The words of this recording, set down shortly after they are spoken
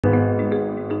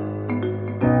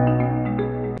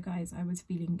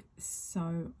feeling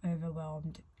so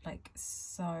overwhelmed, like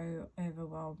so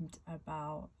overwhelmed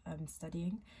about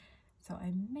studying. So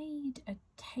I made a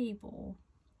table,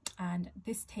 and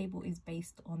this table is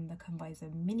based on the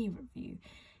Convisor mini review.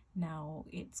 Now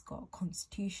it's got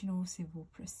constitutional, civil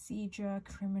procedure,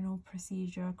 criminal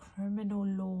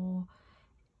law,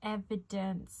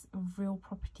 evidence, real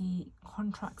property,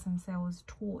 contracts and sales,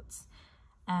 torts,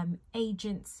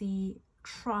 agency,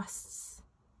 trusts,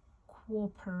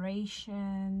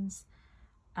 corporations,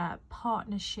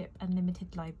 partnership and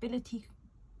limited liability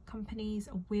companies,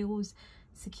 wills,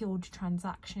 secured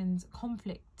transactions,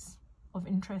 conflicts of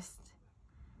interest,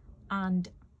 and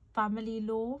family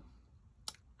law.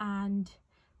 And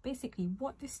basically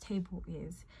what this table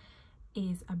is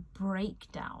a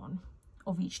breakdown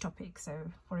of each topic.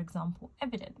 So for example,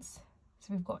 evidence.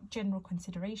 So we've got general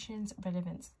considerations,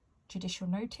 relevance, judicial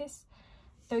notice.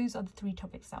 Those are the 3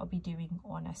 topics that I'll be doing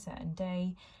on a certain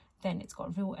day. Then it's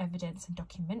got real evidence and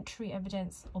documentary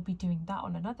evidence. I'll be doing that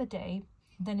on another day.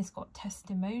 Then it's got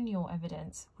testimonial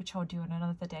evidence, which I'll do on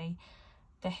another day.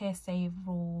 The hearsay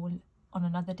rule on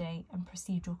another day, and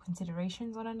procedural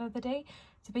considerations on another day.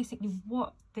 So basically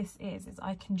what this is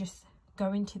I can just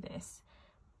go into this,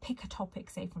 pick a topic,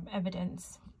 say from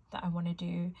evidence that I want to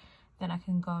do, then I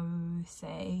can go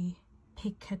say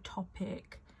pick a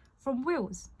topic from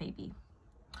wills maybe,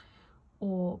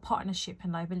 or partnership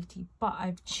and liability, but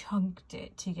I've chunked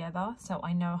it together so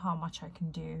I know how much I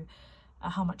can do,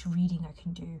 how much reading I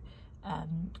can do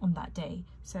on that day.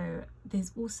 So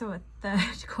there's also a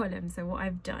 3rd column. So what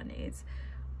I've done is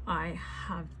I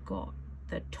have got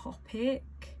the topic,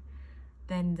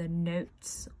 then the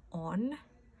notes on,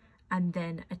 and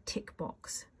then a tick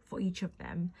box for each of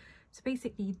them. So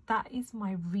basically that is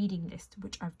my reading list,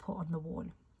 which I've put on the wall,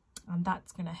 and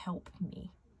that's going to help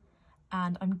me.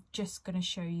 And I'm just going to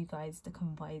show you guys the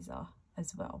Convisor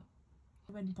as well.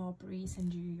 When Barbri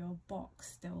send you your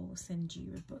box, they'll send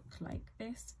you a book like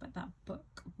this, but that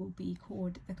book will be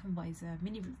called the Convisor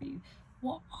mini review.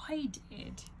 What I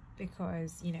did,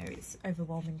 because you know it's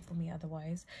overwhelming for me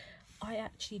otherwise, I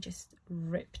actually just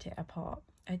ripped it apart.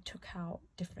 I took out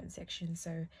different sections.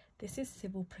 So this is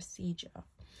civil procedure.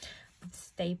 I've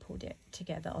stapled it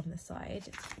together on the side,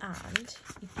 and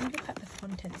if you look at the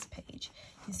contents page,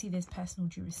 you see there's personal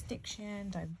jurisdiction,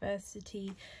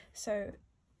 diversity. So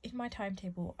in my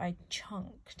timetable I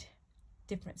chunked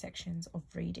different sections of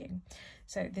reading,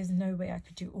 so there's no way I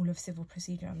could do all of civil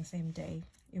procedure on the same day.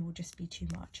 It will just be too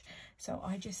much. So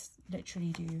I just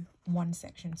literally do one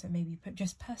section, so maybe put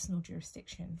just personal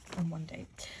jurisdiction on one day.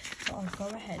 So I'll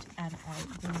go ahead and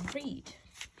I will read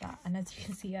that, and as you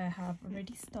can see I have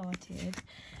already started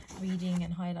reading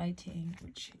and highlighting,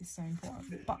 which is so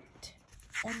important. But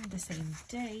on the same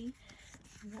day,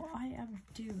 what I am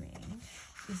doing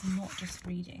is not just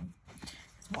reading.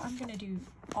 What I'm going to do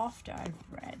after I've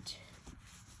read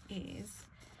is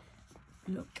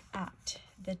look at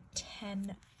the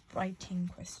 10 writing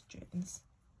questions,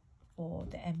 or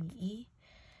the MEE,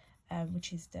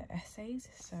 which is the essays.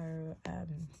 So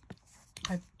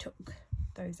I took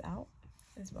those out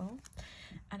as well,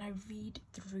 and I read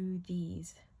through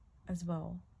these as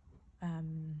well,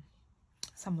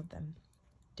 some of them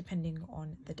depending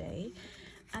on the day.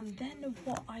 And then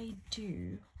what I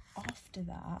do after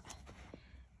that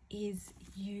is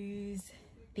use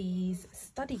these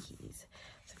study keys.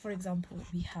 So for example,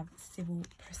 we have civil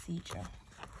procedure.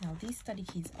 Now these study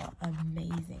keys are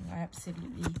amazing. I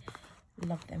absolutely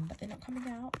love them, but they're not coming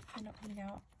out.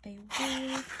 They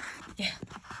will, yeah,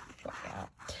 got it out.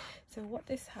 So what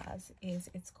this has is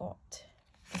it's got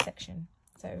a section,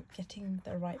 so getting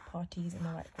the right parties in the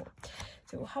right court.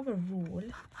 So it will have a rule,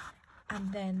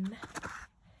 and then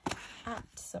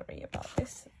sorry about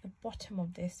this, at the bottom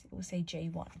of this it will say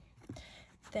J1.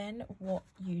 Then what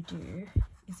you do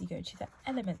is you go to the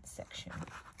elements section,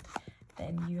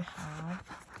 then you have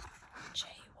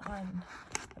J1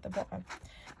 at the bottom.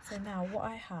 So now what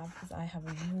I have is I have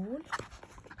a rule,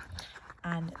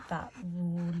 and that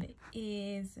rule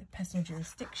is personal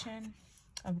jurisdiction.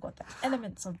 I've got the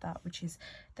elements of that, which is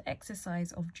the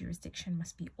exercise of jurisdiction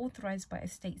must be authorized by a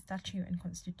state statute and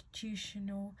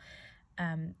constitutional,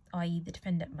 i.e. the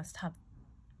defendant must have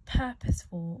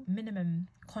purposeful minimum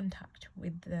contact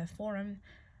with the forum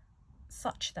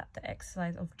such that the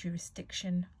exercise of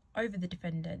jurisdiction over the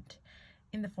defendant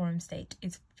in the forum state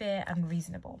is fair and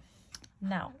reasonable.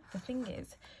 Now the thing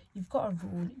is, you've got a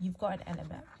rule, you've got an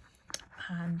element,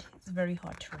 and it's very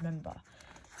hard to remember.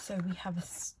 So we have a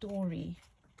story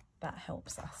that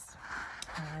helps us,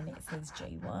 and it says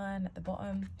J1 at the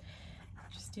bottom,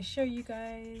 just to show you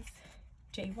guys.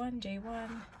 J1,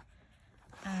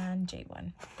 and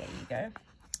J1, there you go.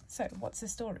 So what's the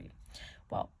story?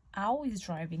 Well, Al is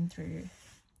driving through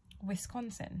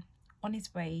Wisconsin on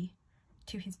his way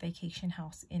to his vacation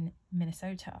house in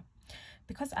Minnesota.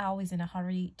 Because Al is in a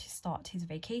hurry to start his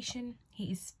vacation,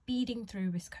 he is speeding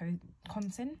through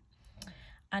Wisconsin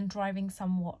and driving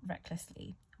somewhat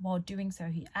recklessly. While doing so,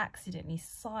 he accidentally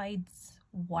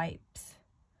sideswipes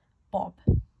Bob,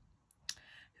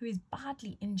 who is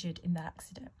badly injured in the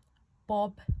accident.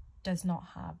 Bob does not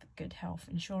have good health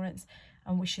insurance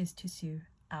and wishes to sue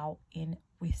Al in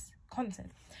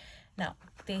Wisconsin. Now,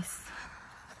 this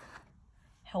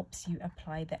helps you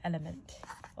apply the element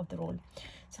of the rule.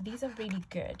 So these are really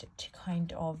good to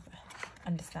kind of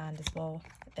understand as well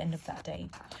at the end of that day.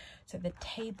 So the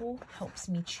table helps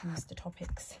me choose the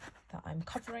topics that I'm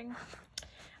covering,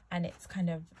 and it's kind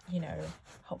of, you know,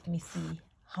 helped me see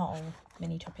how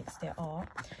many topics there are.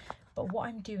 But what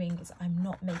I'm doing is I'm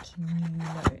not making new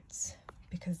notes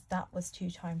because that was too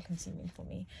time consuming for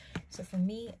me. So for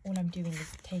me, all I'm doing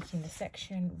is taking the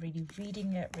section, really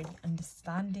reading it, really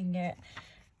understanding it,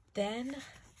 then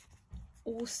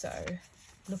also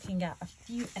looking at a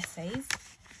few essays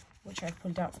which I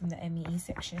pulled out from the MEE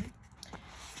section,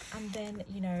 and then,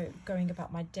 you know, going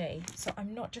about my day. So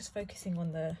I'm not just focusing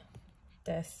on the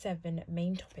 7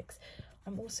 main topics,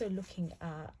 I'm also looking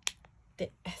at the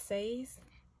essays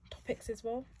topics as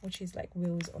well, which is like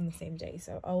wheels on the same day.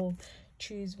 So I'll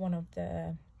choose one of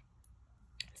the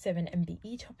 7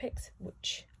 MBE topics,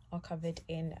 which are covered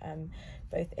in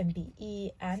both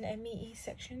MBE and MEE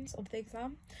sections of the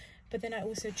exam. But then I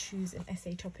also choose an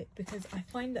essay topic because I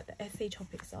find that the essay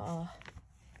topics are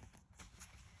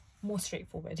more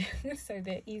straightforward. So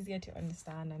they're easier to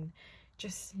understand and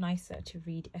just nicer to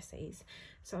read essays.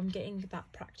 So I'm getting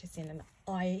that practice in, and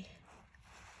I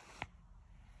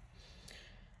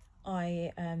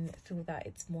feel that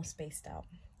it's more spaced out.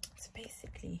 So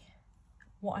basically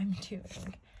what I'm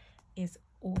doing is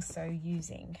also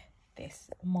using this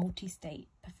multi-state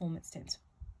performance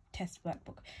test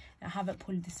workbook. Now, I haven't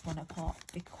pulled this one apart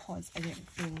because I don't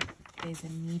feel there's a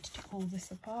need to pull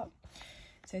this apart.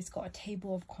 So it's got a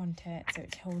table of content, so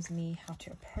it tells me how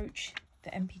to approach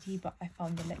the MPT, but I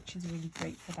found the lectures really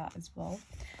great for that as well.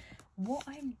 What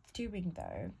I'm doing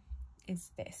though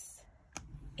is this.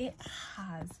 It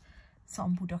has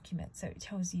sample documents, so it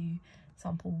tells you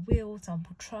sample will,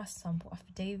 sample trust, sample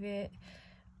affidavit,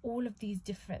 all of these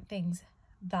different things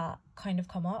that kind of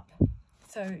come up.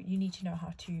 So you need to know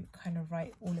how to kind of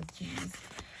write all of these.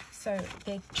 So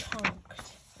they're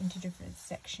chunked into different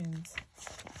sections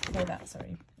for that,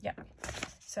 sorry. Yeah.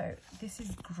 So this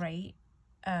is great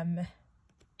to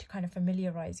kind of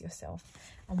familiarize yourself.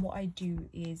 And what I do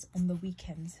is on the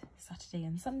weekends, Saturday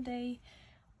and Sunday,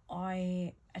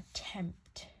 I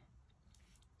attempt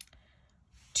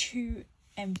 2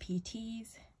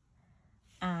 MPTs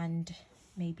and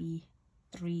maybe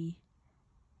 3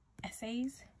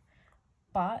 essays.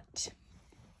 But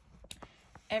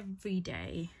every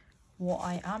day, what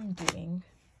I am doing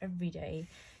every day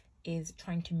is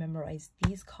trying to memorize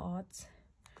these cards,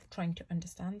 trying to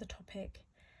understand the topic,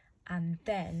 and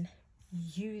then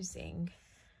using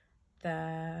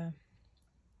the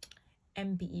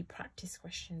MBE practice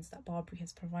questions that Barbri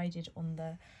has provided on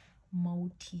the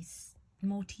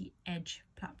multi-edge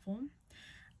platform,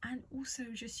 and also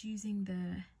just using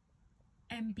the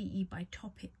MBE by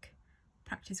topic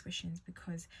practice questions,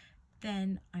 because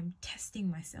then I'm testing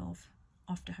myself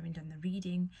after having done the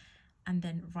reading and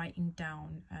then writing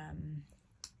down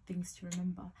things to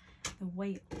remember. The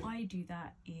way I do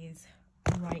that is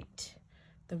write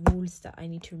the rules that I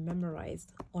need to memorize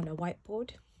on a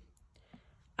whiteboard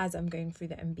as I'm going through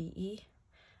the MBE,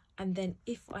 and then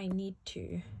if I need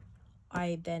to,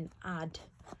 I then add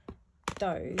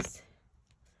those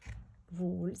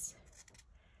rules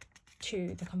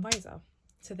to the convisor.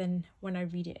 So then when I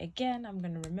read it again, I'm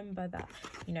going to remember that,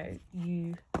 you know,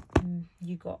 you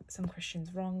got some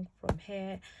questions wrong from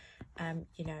here.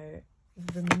 You know,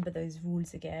 remember those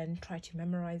rules again, try to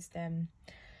memorize them,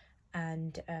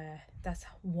 and that's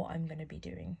what I'm going to be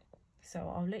doing.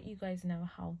 So I'll let you guys know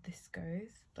how this goes,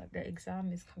 but the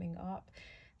exam is coming up,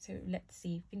 so let's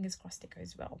see, fingers crossed it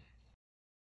goes well.